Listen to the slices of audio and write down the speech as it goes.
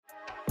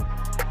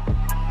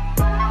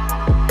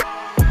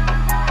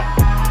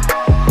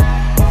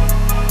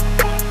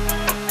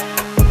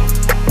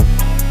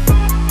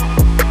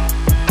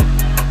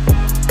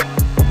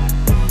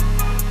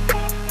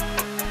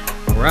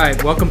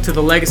Welcome to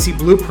the Legacy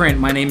Blueprint.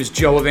 My name is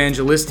Joe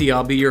Evangelisti.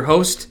 I'll be your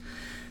host.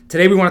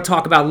 Today we want to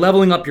talk about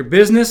leveling up your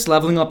business,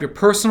 leveling up your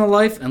personal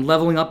life, and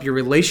leveling up your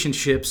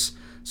relationships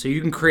so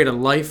you can create a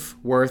life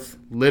worth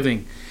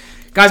living.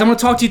 Guys, I'm going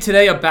to talk to you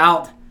today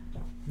about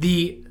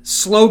the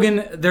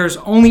slogan, "There's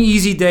only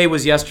easy day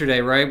was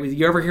yesterday," right?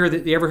 You ever hear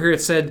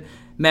it said,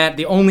 Matt,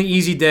 the only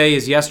easy day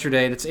is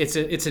yesterday? It's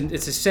a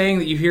saying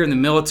that you hear in the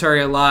military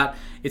a lot.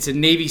 It's a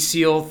Navy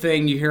SEAL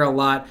thing you hear a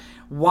lot.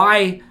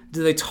 Why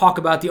do they talk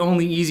about the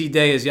only easy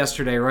day is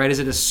yesterday, right? Is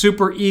it a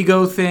super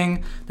ego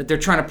thing that they're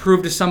trying to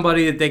prove to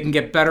somebody that they can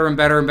get better and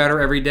better and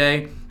better every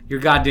day? You're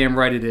goddamn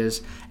right it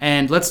is.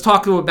 And let's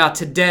talk about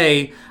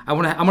today.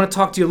 I'm going to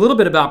talk to you a little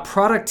bit about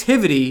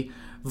productivity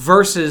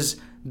versus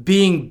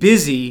being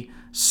busy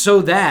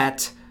so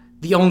that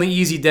the only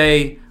easy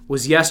day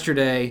was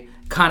yesterday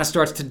kind of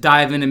starts to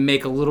dive in and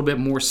make a little bit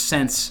more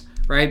sense,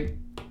 right?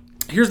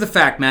 Here's the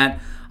fact,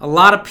 Matt. A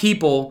lot of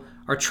people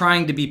are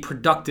trying to be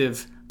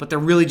productive, but they're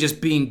really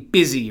just being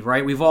busy,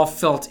 right? We've all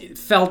felt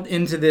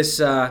into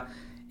this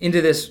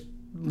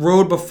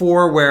road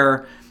before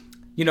where,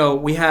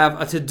 we have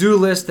a to-do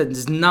list that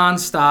is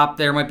nonstop.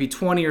 There might be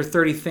 20 or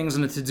 30 things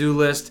on the to-do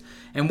list.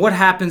 And what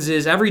happens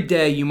is every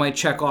day you might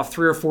check off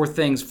 3 or 4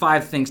 things,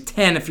 5 things,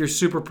 10 if you're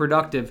super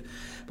productive.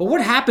 But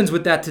what happens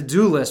with that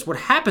to-do list? What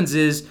happens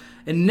is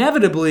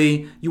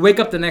inevitably you wake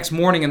up the next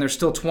morning and there's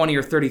still 20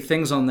 or 30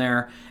 things on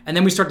there, and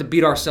then we start to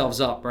beat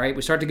ourselves up, right?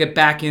 We start to get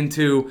back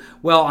into,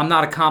 well, I'm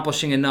not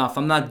accomplishing enough,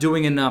 I'm not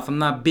doing enough, I'm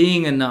not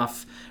being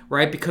enough,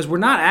 right? Because we're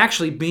not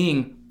actually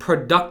being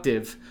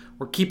productive.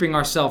 We're keeping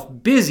ourselves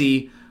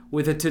busy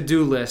with a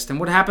to-do list. And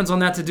what happens on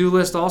that to-do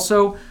list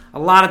also, a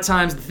lot of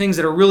times the things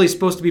that are really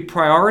supposed to be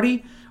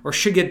priority or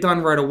should get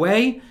done right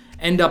away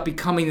end up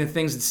becoming the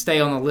things that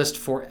stay on the list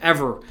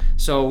forever.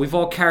 So we've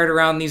all carried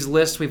around these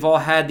lists. We've all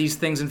had these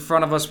things in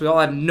front of us. We all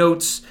have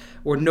notes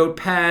or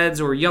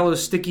notepads or yellow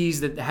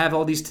stickies that have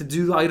all these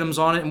to-do items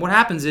on it. And what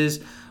happens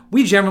is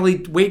we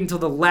generally wait until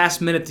the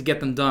last minute to get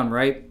them done,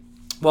 right?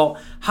 Well,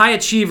 high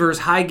achievers,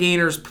 high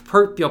gainers,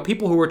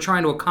 people who are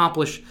trying to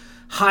accomplish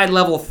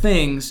high-level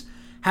things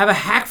have a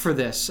hack for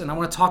this. And I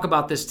want to talk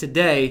about this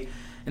today.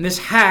 And this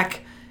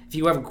hack, if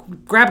you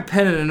grab a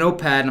pen and a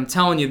notepad, and I'm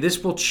telling you,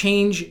 this will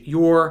change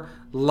your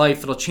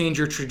life. It'll change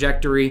your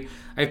trajectory.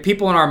 I have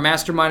people in our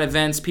mastermind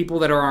events, people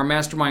that are our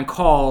mastermind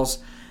calls,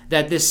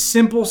 that this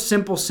simple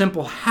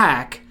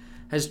hack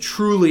has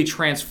truly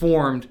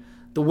transformed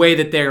the way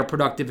that they are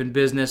productive in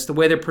business, the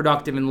way they're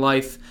productive in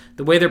life,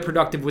 the way they're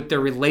productive with their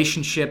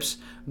relationships,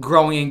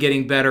 growing and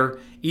getting better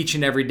each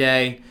and every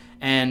day.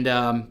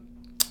 And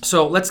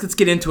so let's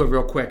get into it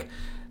real quick.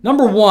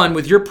 Number one,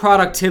 with your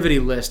productivity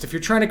list, if you're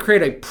trying to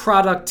create a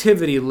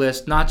productivity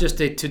list, not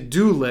just a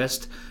to-do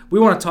list, we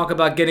want to talk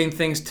about getting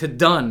things to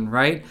done,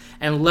 right?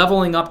 And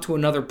leveling up to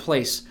another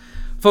place.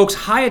 Folks,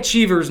 high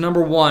achievers,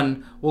 number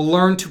one, will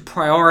learn to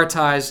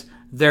prioritize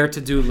their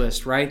to-do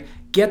list, right?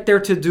 Get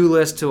their to-do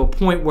list to a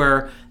point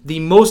where the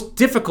most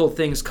difficult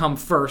things come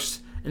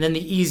first and then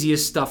the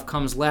easiest stuff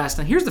comes last.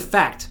 And here's the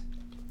fact.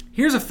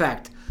 Here's a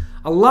fact.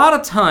 A lot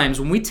of times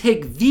when we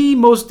take the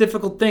most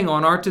difficult thing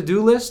on our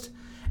to-do list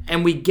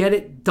and we get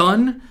it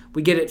done,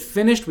 we get it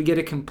finished, we get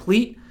it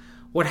complete,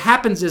 what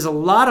happens is a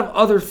lot of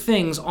other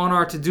things on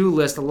our to-do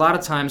list a lot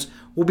of times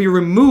will be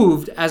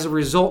removed as a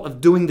result of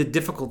doing the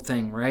difficult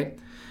thing, right?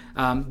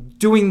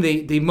 Doing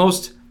the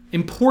most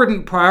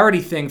important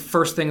priority thing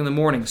first thing in the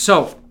morning.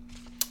 So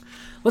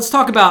let's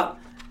talk about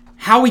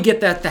how we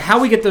get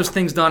those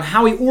things done,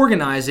 how we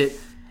organize it,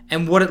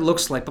 and what it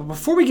looks like. But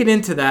before we get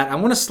into that, I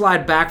want to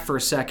slide back for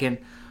a second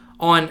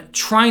on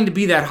trying to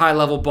be that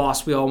high-level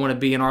boss we all want to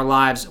be in our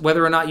lives.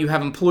 Whether or not you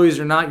have employees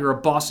or not, you're a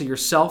boss of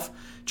yourself.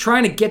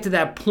 Trying to get to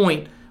that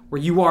point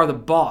where you are the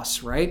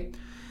boss, right?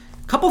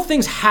 A couple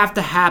things have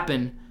to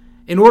happen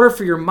in order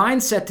for your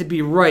mindset to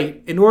be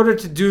right, in order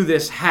to do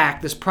this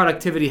hack, this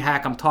productivity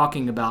hack I'm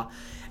talking about.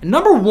 And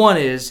number one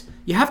is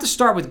you have to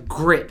start with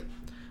grit,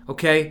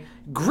 okay?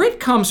 Grit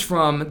comes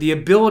from the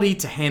ability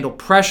to handle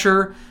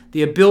pressure,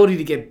 the ability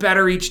to get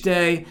better each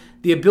day,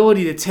 the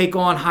ability to take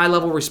on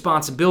high-level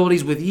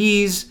responsibilities with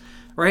ease,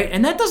 right?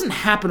 And that doesn't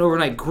happen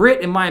overnight.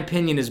 Grit, in my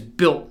opinion, is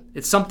built.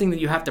 It's something that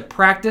you have to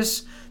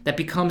practice that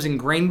becomes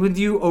ingrained with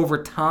you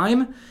over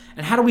time.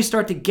 And how do we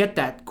start to get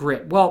that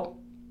grit? Well,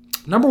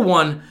 number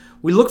one,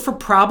 we look for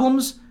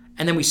problems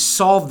and then we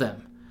solve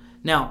them.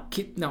 Now,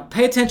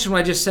 pay attention to what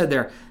I just said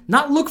there.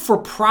 Not look for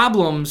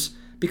problems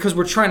because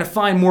we're trying to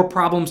find more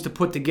problems to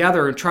put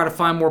together and try to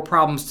find more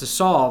problems to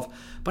solve,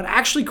 but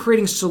actually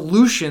creating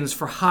solutions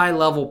for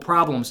high-level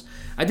problems.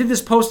 I did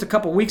this post a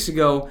couple weeks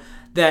ago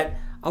that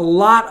a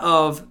lot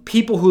of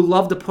people who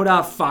love to put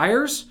out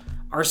fires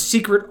are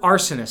secret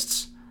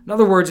arsonists. In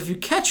other words, if you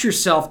catch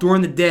yourself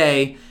during the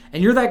day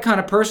and you're that kind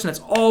of person that's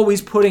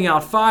always putting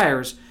out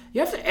fires, you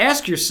have to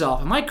ask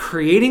yourself, am I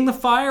creating the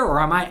fire or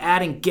am I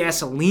adding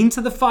gasoline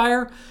to the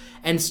fire?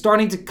 And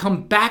starting to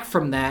come back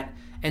from that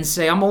and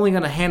say, I'm only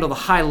going to handle the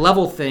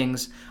high-level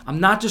things. I'm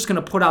not just going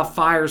to put out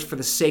fires for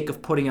the sake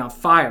of putting out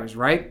fires,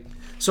 right?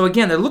 So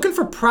again, they're looking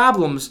for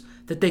problems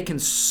that they can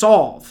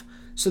solve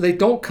so they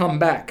don't come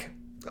back.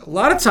 A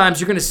lot of times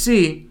you're going to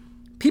see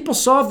people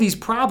solve these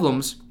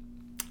problems.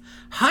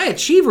 High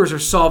achievers are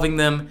solving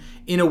them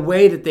in a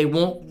way that they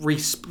won't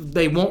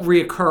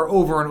reoccur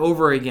over and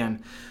over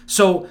again.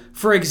 So,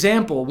 for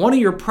example, one of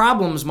your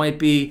problems might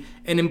be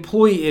an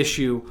employee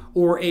issue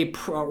or a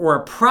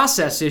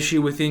process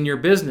issue within your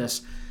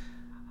business.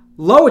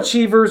 Low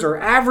achievers or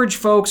average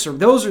folks or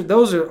those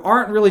that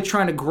aren't really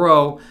trying to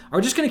grow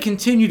are just going to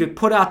continue to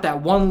put out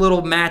that one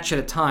little match at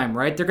a time,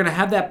 right? They're going to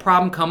have that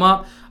problem come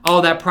up.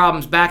 Oh, that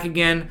problem's back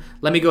again.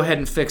 Let me go ahead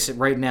and fix it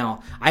right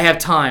now. I have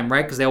time,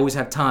 right? Because they always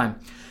have time.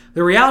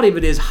 The reality of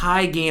it is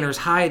high gainers,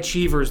 high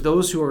achievers,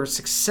 those who are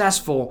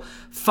successful,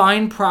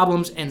 find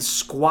problems and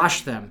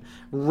squash them.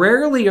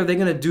 Rarely are they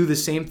going to do the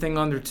same thing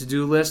on their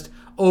to-do list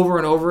over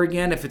and over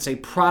again if it's a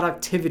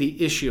productivity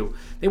issue.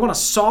 They want to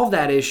solve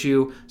that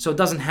issue so it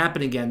doesn't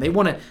happen again. They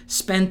want to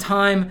spend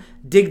time,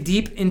 dig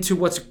deep into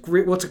what's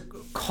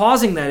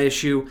causing that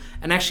issue,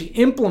 and actually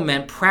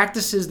implement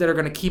practices that are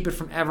going to keep it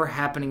from ever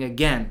happening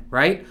again,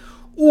 right?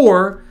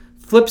 Or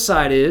flip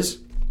side is,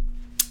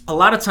 a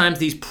lot of times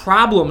these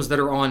problems that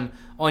are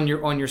on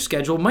your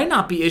schedule might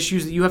not be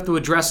issues that you have to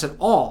address at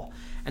all.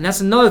 And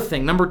that's another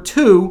thing. Number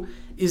 2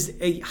 is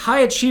a high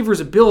achiever's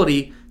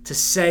ability to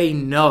say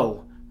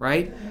no,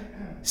 right?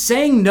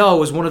 Saying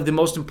no is one of the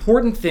most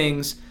important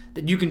things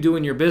that you can do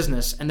in your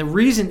business. And the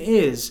reason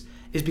is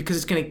because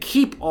it's going to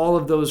keep all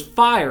of those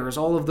fires,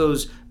 all of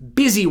those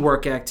busy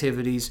work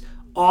activities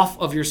off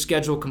of your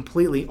schedule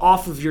completely,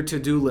 off of your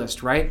to-do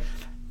list, right?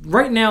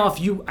 Right now,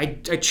 I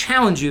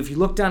challenge you, if you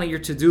look down at your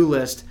to-do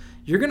list,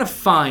 you're going to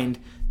find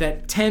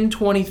that 10,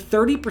 20,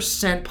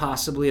 30%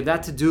 possibly of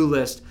that to-do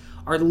list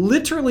are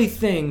literally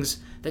things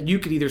that you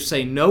could either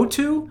say no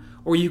to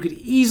or you could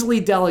easily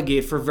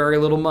delegate for very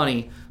little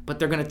money, but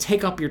they're going to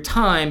take up your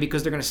time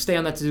because they're going to stay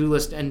on that to-do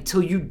list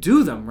until you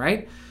do them,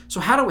 right? So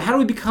how do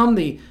we become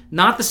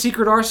not the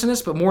secret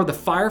arsonist, but more the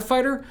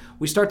firefighter?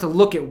 We start to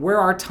look at where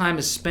our time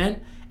is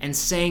spent and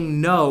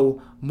saying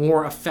no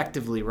more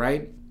effectively,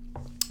 right?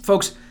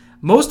 Folks,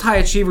 most high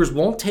achievers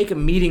won't take a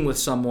meeting with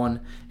someone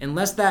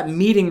unless that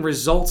meeting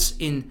results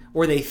in,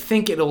 or they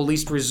think it'll at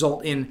least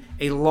result in,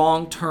 a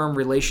long-term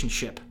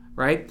relationship,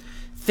 right?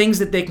 Things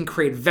that they can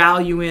create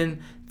value in,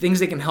 things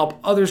they can help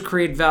others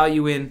create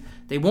value in.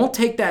 They won't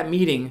take that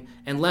meeting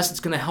unless it's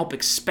going to help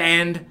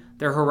expand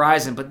their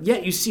horizon. But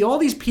yet you see all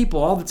these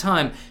people all the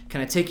time.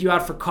 Can I take you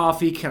out for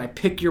coffee? Can I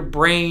pick your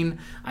brain?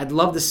 I'd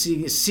love to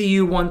see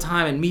you one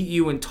time and meet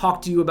you and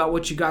talk to you about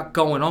what you got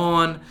going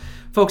on.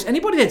 Folks,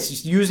 anybody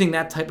that's using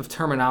that type of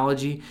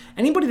terminology,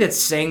 anybody that's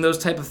saying those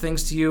type of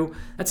things to you,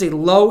 that's a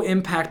low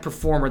impact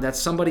performer. That's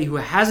somebody who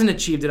hasn't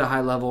achieved at a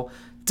high level,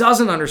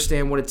 doesn't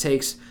understand what it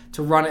takes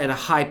to run at a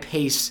high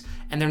pace,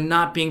 and they're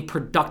not being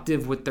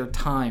productive with their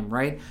time,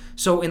 right?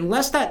 So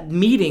unless that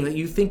meeting that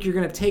you think you're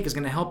going to take is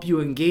going to help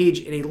you engage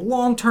in a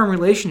long-term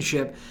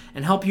relationship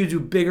and help you do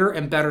bigger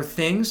and better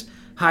things,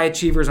 high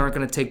achievers aren't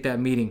going to take that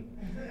meeting.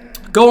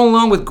 Go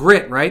along with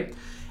grit, right?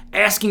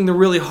 Asking the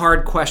really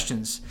hard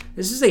questions.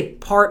 This is a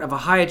part of a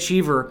high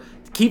achiever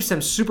that keeps them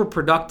super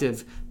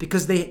productive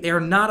because they are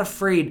not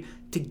afraid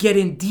to get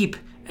in deep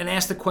and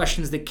ask the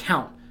questions that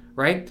count,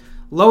 right?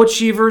 Low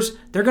achievers,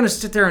 they're going to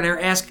sit there and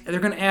they're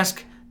going to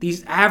ask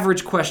these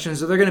average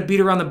questions, or they're going to beat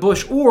around the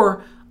bush,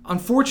 or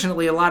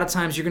unfortunately, a lot of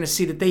times you're going to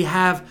see that they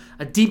have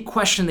a deep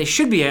question they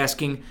should be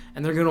asking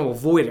and they're going to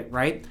avoid it,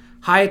 right?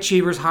 High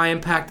achievers, high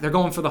impact, they're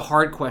going for the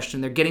hard question.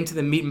 They're getting to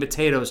the meat and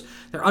potatoes.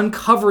 They're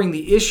uncovering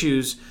the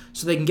issues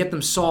so they can get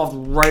them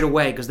solved right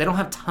away because they don't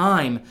have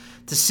time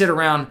to sit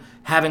around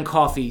having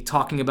coffee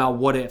talking about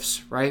what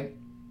ifs, right?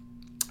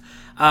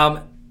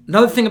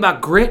 Another thing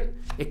about grit,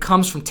 it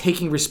comes from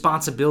taking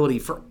responsibility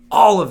for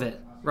all of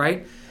it,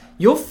 right?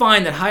 You'll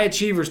find that high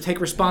achievers take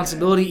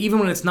responsibility even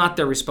when it's not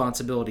their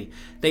responsibility.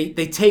 They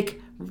take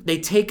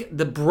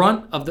the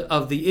brunt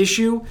of the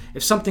issue.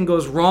 If something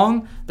goes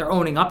wrong, they're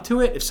owning up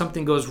to it. If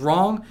something goes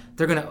wrong,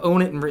 they're going to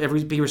own it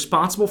and be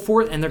responsible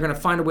for it, and they're going to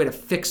find a way to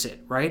fix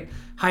it, right?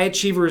 High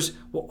achievers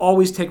will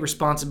always take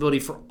responsibility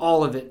for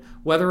all of it,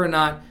 whether or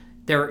not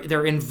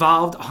they're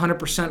involved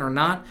 100% or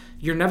not.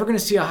 You're never going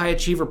to see a high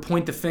achiever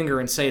point the finger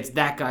and say it's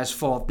that guy's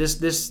fault.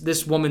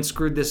 This woman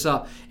screwed this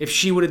up. If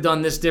she would have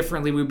done this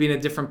differently, we'd be in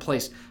a different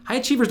place. High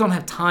achievers don't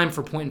have time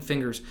for pointing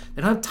fingers.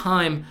 They don't have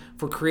time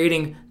for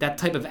creating that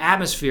type of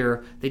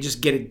atmosphere. They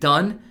just get it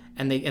done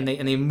and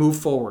they move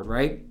forward,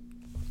 right?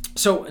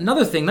 So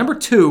another thing, number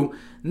 2,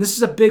 and this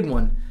is a big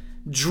one,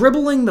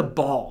 dribbling the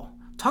ball.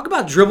 Talk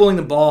about dribbling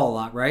the ball a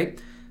lot,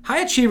 right?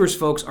 High achievers,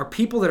 folks, are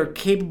people that are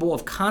capable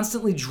of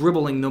constantly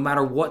dribbling no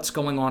matter what's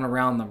going on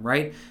around them,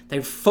 right?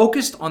 They're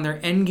focused on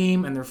their end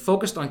game and they're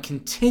focused on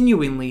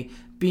continually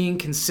being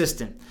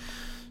consistent.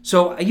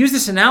 So I use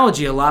this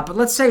analogy a lot, but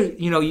let's say,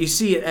 you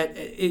see it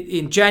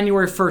in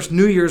January 1st,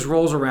 New Year's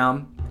rolls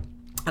around,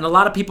 and a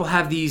lot of people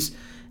have these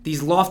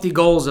lofty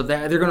goals of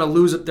that they're going to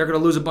lose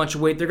a bunch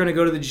of weight. They're going to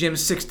go to the gym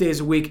 6 days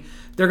a week.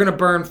 They're going to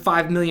burn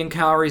 5 million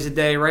calories a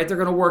day, right? They're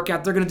going to work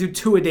out. They're going to do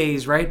 2 a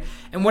days, right?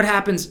 And what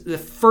happens the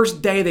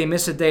first day they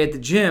miss a day at the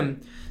gym,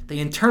 they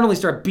internally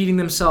start beating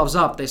themselves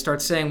up. They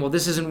start saying, well,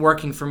 this isn't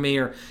working for me,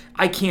 or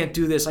I can't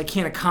do this, I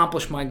can't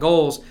accomplish my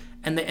goals,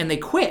 and they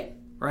quit,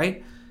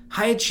 right?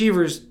 High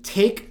achievers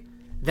take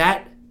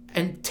that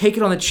and take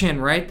it on the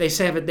chin, right? They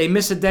say if they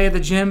miss a day at the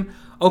gym,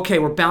 okay,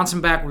 we're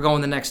bouncing back, we're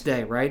going the next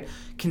day, right?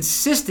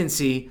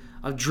 Consistency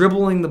of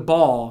dribbling the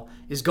ball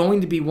is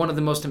going to be one of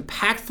the most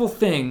impactful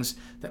things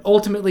that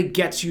ultimately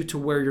gets you to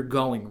where you're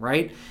going,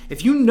 right?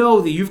 If you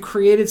know that you've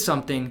created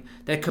something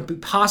that could be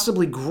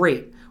possibly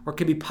great or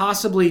could be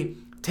possibly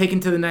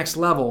taken to the next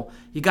level,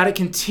 you got to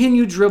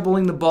continue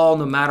dribbling the ball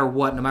no matter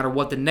what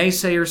the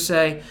naysayers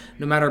say,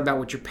 no matter about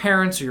what your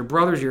parents or your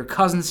brothers or your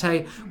cousins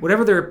say,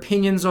 whatever their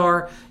opinions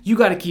are, you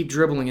got to keep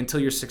dribbling until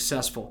you're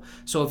successful.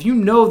 So if you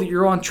know that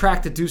you're on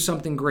track to do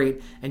something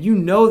great, and you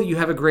know that you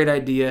have a great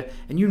idea,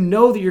 and you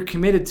know that you're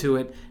committed to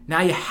it,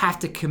 now you have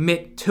to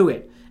commit to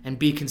it and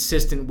be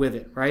consistent with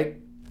it, right?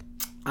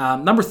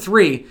 Number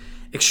 3,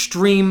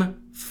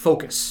 extreme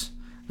focus.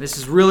 This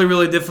is really,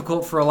 really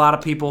difficult for a lot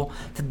of people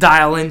to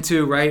dial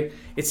into, right?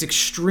 It's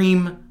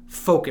extreme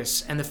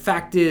focus. And the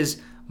fact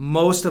is,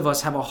 most of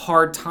us have a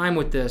hard time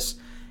with this,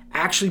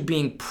 actually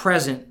being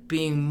present,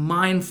 being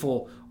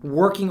mindful,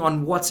 working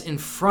on what's in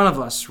front of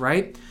us,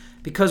 right?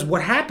 Because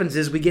what happens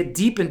is we get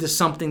deep into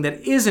something that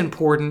is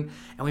important,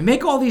 and we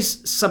make all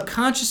these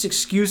subconscious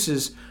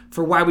excuses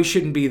for why we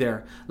shouldn't be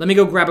there. Let me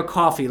go grab a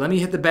coffee. Let me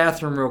hit the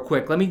bathroom real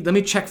quick. Let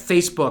me check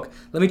Facebook.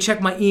 Let me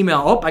check my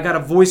email. Oh, I got a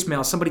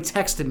voicemail. Somebody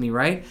texted me,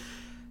 right?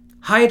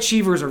 High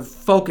achievers are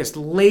focused,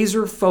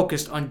 laser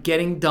focused on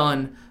getting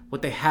done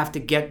what they have to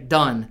get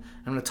done.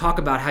 I'm going to talk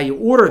about how you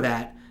order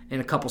that in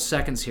a couple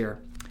seconds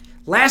here.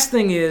 Last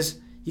thing is,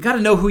 you got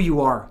to know who you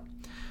are.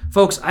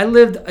 Folks, I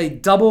lived a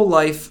double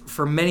life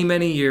for many,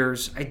 many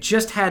years. I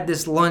just had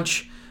this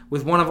lunch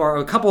with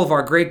a couple of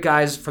our great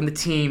guys from the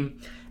team,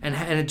 and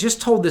it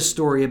just told this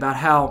story about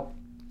how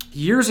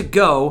years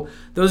ago,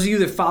 those of you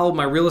that followed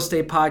my real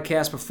estate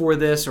podcast before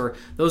this, or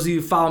those of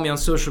you who follow me on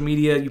social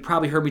media, you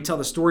probably heard me tell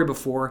the story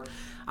before.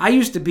 I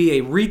used to be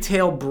a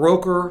retail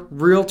broker,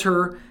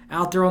 realtor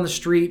out there on the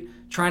street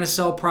trying to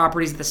sell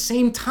properties. At the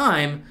same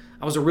time,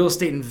 I was a real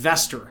estate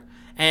investor.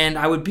 And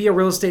I would be a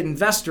real estate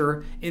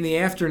investor in the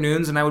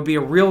afternoons, and I would be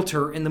a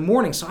realtor in the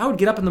morning. So I would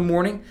get up in the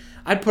morning,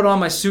 I'd put on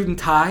my suit and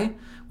tie,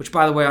 which,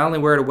 by the way, I only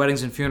wear to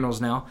weddings and funerals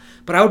now.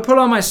 But I would put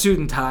on my suit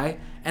and tie,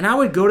 and I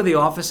would go to the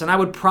office, and I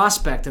would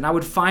prospect, and I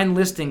would find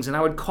listings, and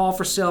I would call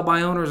for sale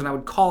by owners, and I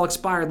would call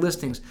expired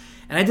listings.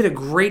 And I did a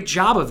great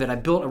job of it. I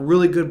built a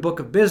really good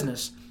book of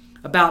business.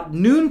 About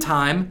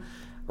noontime,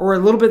 or a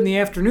little bit in the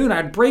afternoon,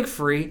 I'd break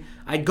free,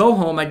 I'd go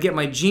home, I'd get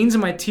my jeans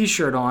and my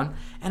t-shirt on,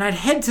 and I'd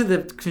head to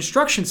the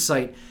construction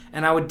site,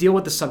 and I would deal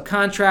with the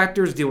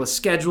subcontractors, deal with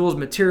schedules,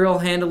 material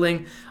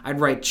handling, I'd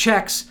write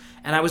checks,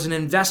 and I was an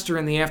investor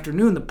in the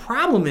afternoon. The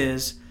problem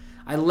is,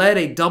 I led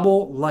a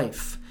double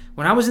life.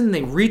 When I was in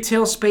the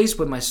retail space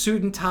with my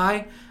suit and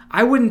tie,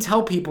 I wouldn't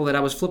tell people that I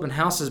was flipping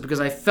houses because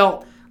I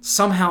felt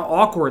somehow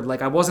awkward,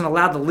 like I wasn't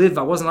allowed to live,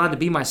 I wasn't allowed to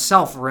be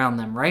myself around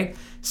them, right?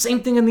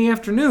 Same thing in the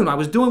afternoon. I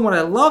was doing what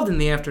I loved in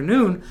the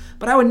afternoon,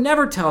 but I would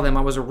never tell them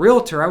I was a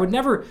realtor. I would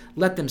never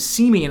let them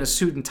see me in a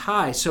suit and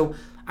tie. So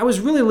I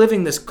was really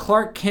living this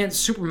Clark Kent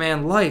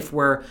Superman life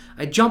where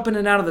I'd jump in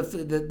and out of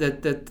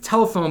the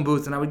telephone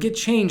booth, and I would get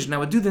changed and I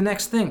would do the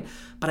next thing.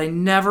 But I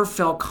never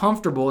felt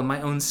comfortable in my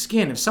own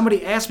skin. If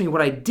somebody asked me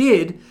what I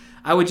did,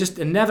 I would just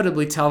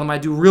inevitably tell them I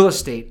do real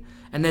estate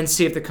and then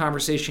see if the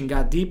conversation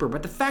got deeper.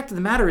 But the fact of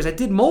the matter is I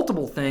did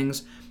multiple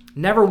things,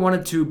 never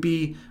wanted to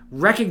be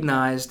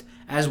recognized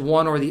as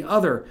one or the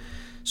other.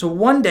 So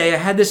one day I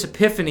had this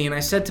epiphany, and I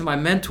said to my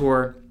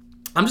mentor,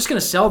 I'm just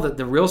going to sell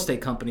the real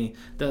estate company,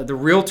 the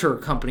realtor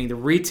company, the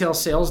retail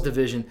sales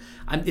division.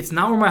 It's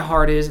not where my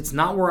heart is. It's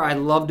not where I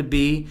love to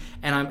be.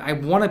 And I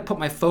want to put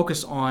my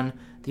focus on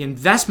the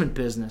investment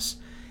business.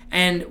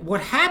 And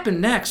what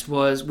happened next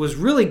was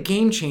really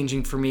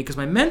game-changing for me, because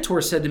my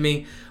mentor said to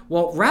me,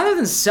 well, rather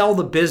than sell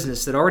the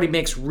business that already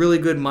makes really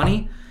good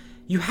money,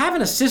 you have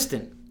an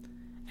assistant,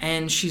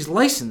 and she's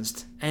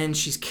licensed, and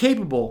she's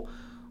capable.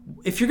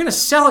 If you're going to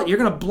sell it, you're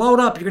going to blow it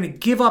up, you're going to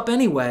give up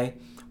anyway.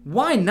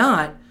 Why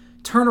not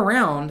turn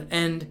around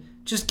and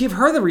just give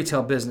her the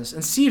retail business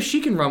and see if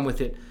she can run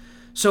with it?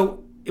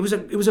 So it was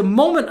a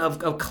moment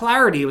of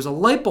clarity. It was a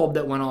light bulb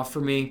that went off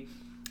for me,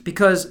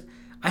 because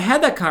I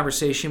had that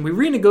conversation. We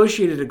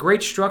renegotiated a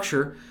great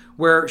structure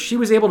where she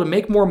was able to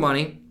make more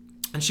money,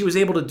 and she was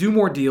able to do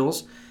more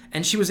deals,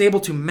 and she was able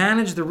to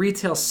manage the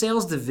retail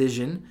sales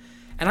division,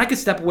 and I could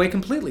step away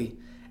completely.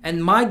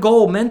 And my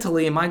goal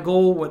mentally, and my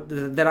goal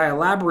that I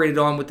elaborated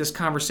on with this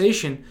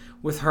conversation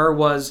with her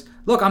was,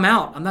 look, I'm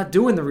out. I'm not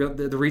doing the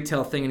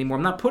retail thing anymore.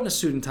 I'm not putting a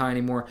suit and tie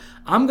anymore.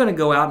 I'm going to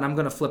go out and I'm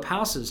going to flip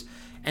houses.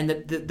 And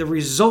the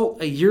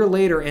result a year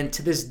later and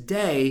to this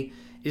day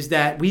is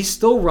that we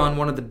still run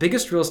one of the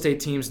biggest real estate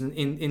teams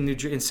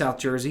in South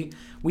Jersey.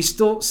 We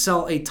still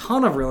sell a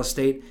ton of real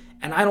estate,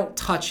 and I don't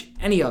touch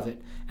any of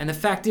it. And the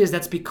fact is,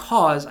 that's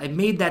because I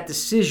made that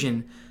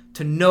decision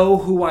to know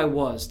who I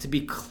was, to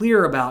be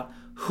clear about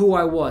who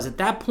I was. At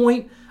that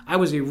point, I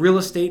was a real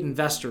estate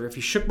investor. If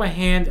you shook my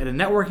hand at a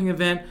networking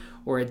event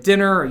or at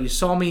dinner, or you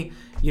saw me,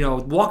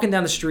 walking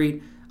down the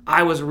street,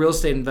 I was a real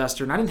estate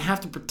investor, and I didn't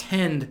have to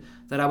pretend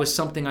that I was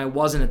something I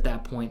wasn't at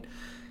that point.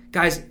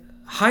 Guys,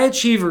 high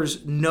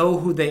achievers know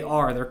who they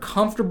are. They're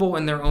comfortable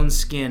in their own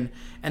skin,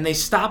 and they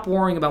stop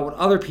worrying about what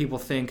other people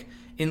think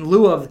in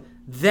lieu of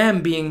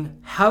them being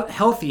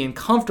healthy and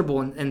comfortable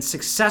and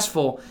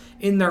successful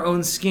in their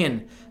own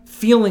skin,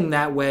 feeling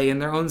that way in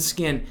their own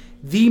skin.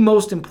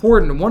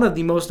 One of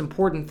the most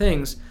important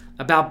things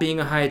about being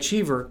a high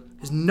achiever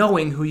is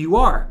knowing who you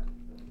are.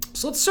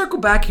 So let's circle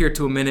back here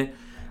to a minute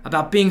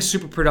about being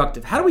super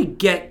productive. How do we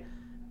get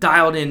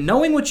dialed in?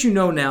 Knowing what you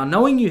know now,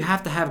 knowing you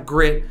have to have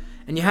grit,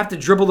 and you have to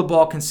dribble the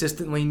ball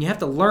consistently, and you have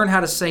to learn how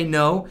to say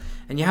no,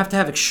 and you have to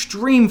have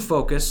extreme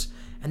focus,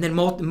 and then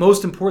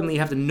most importantly, you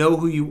have to know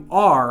who you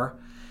are.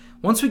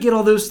 Once we get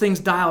all those things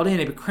dialed in,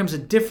 it becomes a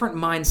different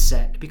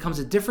mindset. It becomes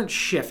a different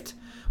shift.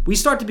 We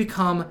start to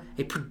become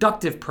a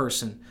productive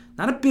person.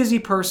 Not a busy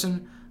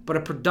person, but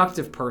a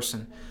productive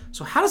person.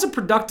 So how does a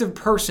productive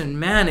person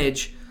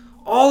manage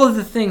all of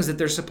the things that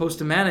they're supposed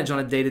to manage on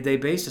a day-to-day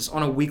basis,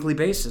 on a weekly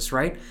basis,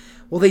 right?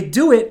 Well, they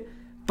do it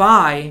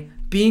by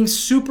being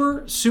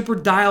super, super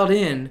dialed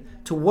in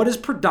to what is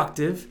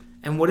productive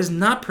and what is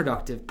not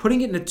productive,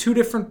 putting it into two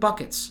different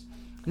buckets.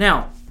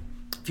 Now,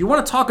 if you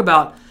want to talk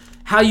about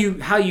how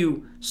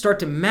you start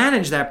to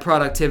manage that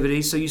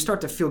productivity so you start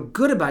to feel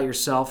good about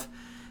yourself,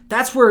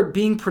 that's where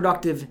being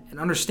productive and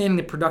understanding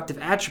the productive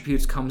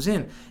attributes comes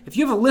in. If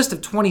you have a list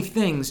of 20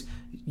 things,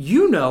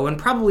 you know, and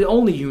probably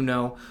only you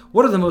know,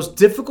 what are the most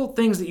difficult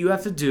things that you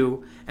have to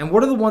do, and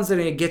what are the ones that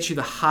are going to get you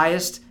the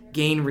highest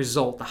gain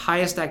result, the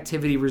highest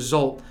activity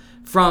result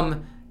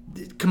from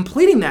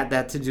completing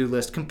that to-do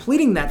list,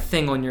 completing that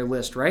thing on your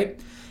list, right?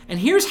 And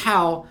here's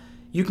how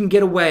you can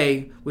get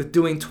away with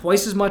doing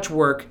twice as much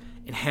work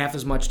in half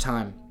as much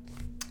time.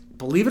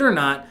 Believe it or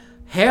not,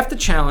 half the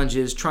challenge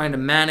is trying to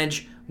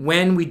manage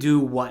when we do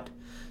what.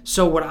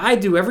 So what I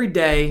do every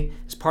day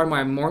as part of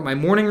my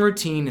morning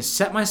routine is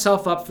set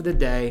myself up for the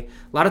day.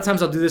 A lot of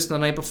times I'll do this the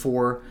night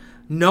before,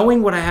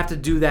 knowing what I have to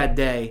do that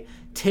day.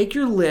 Take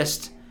your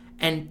list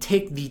and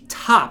take the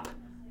top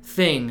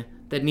thing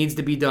that needs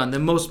to be done, the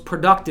most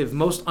productive,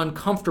 most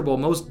uncomfortable,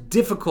 most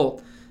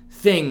difficult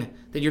thing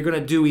that you're going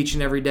to do each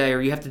and every day,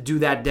 or you have to do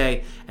that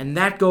day. And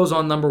that goes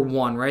on number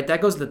one, right?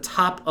 That goes to the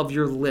top of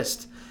your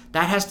list.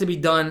 That has to be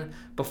done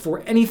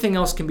before anything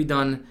else can be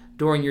done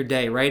during your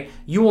day, right?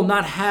 You will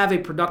not have a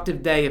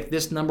productive day if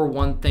this number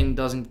one thing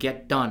doesn't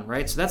get done,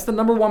 right? So that's the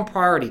number one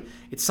priority.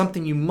 It's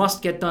something you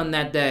must get done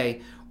that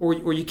day,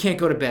 or you can't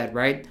go to bed,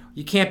 right?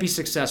 You can't be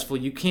successful.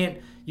 You can't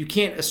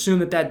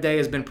assume that day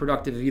has been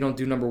productive if you don't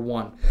do number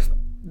one.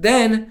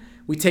 Then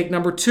we take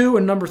number 2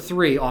 and number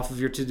 3 off of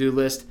your to-do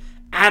list,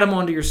 add them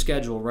onto your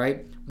schedule,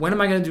 right? When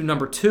am I going to do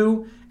number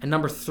 2 and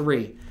number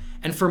 3?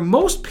 And for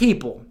most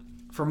people,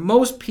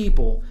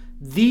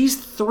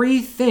 these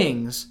 3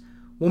 things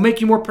will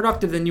make you more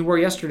productive than you were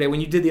yesterday when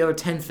you did the other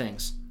 10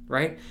 things,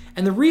 right?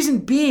 And the reason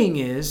being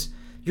is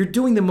you're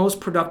doing the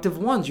most productive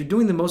ones. You're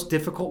doing the most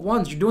difficult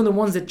ones. You're doing the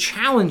ones that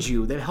challenge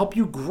you, that help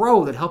you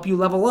grow, that help you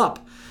level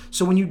up.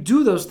 So when you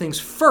do those things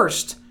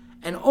first,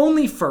 and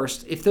only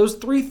first, if those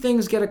 3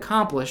 things get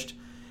accomplished,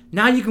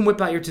 now you can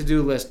whip out your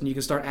to-do list and you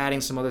can start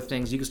adding some other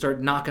things. You can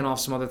start knocking off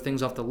some other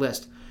things off the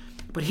list.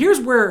 But here's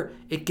where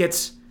it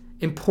gets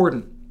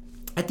important.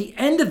 At the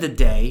end of the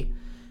day,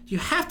 you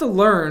have to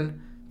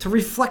learn to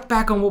reflect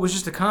back on what was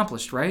just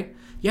accomplished, right?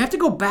 You have to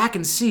go back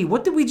and see,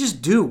 what did we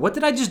just do? What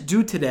did I just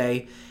do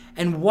today?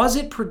 And was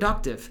it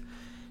productive?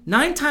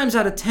 9 times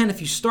out of 10,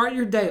 if you start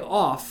your day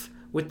off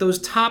with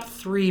those top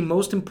 3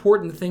 most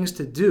important things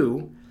to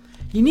do,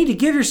 you need to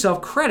give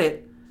yourself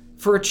credit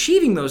for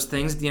achieving those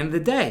things at the end of the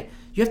day.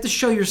 You have to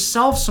show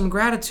yourself some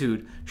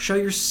gratitude, show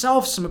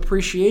yourself some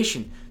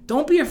appreciation.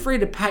 Don't be afraid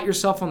to pat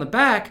yourself on the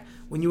back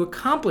when you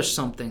accomplish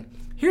something.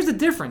 Here's the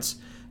difference.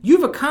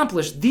 You've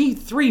accomplished the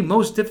 3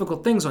 most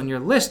difficult things on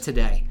your list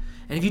today.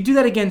 And if you do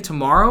that again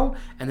tomorrow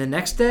and the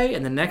next day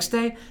and the next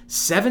day,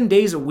 7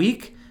 days a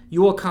week,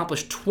 you will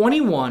accomplish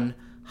 21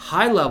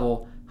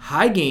 high-level,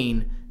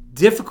 high-gain,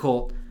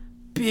 difficult,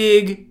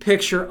 big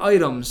picture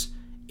items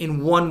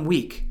in 1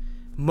 week.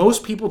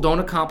 Most people don't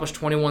accomplish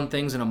 21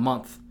 things in a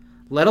month,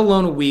 let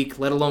alone a week,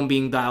 let alone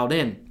being dialed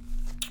in.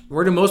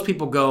 Where do most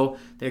people go?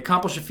 They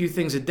accomplish a few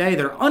things a day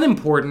that are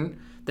unimportant,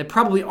 that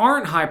probably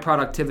aren't high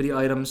productivity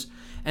items,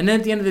 and then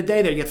at the end of the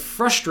day they get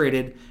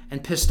frustrated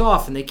and pissed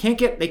off, and they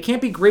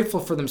can't be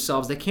grateful for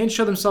themselves. They can't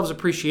show themselves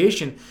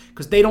appreciation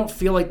because they don't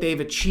feel like they've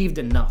achieved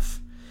enough.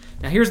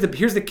 Now here's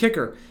the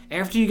kicker.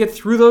 After you get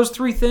through those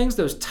 3 things,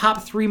 those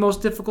top 3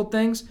 most difficult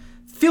things,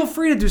 feel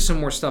free to do some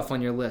more stuff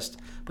on your list,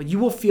 but you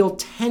will feel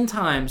 10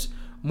 times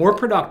more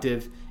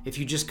productive if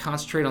you just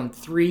concentrate on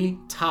 3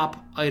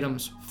 top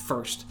items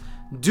first.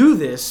 Do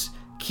this,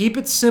 keep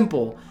it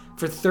simple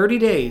for 30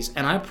 days,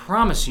 and I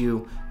promise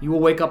you, you will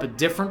wake up a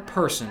different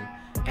person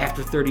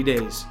after 30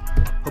 days.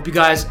 Hope you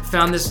guys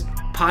found this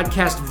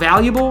podcast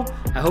valuable.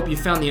 I hope you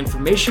found the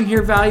information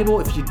here valuable.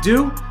 If you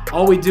do,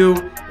 all we do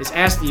is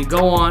ask that you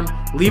go on,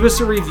 leave us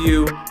a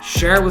review,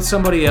 share it with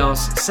somebody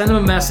else, send them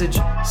a message,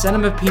 send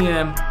them a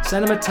PM,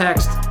 send them a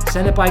text,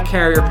 send it by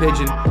carrier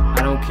pigeon.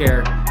 I don't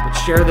care. But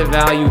share the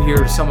value here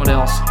to someone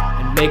else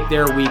and make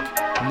their week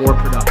more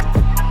productive.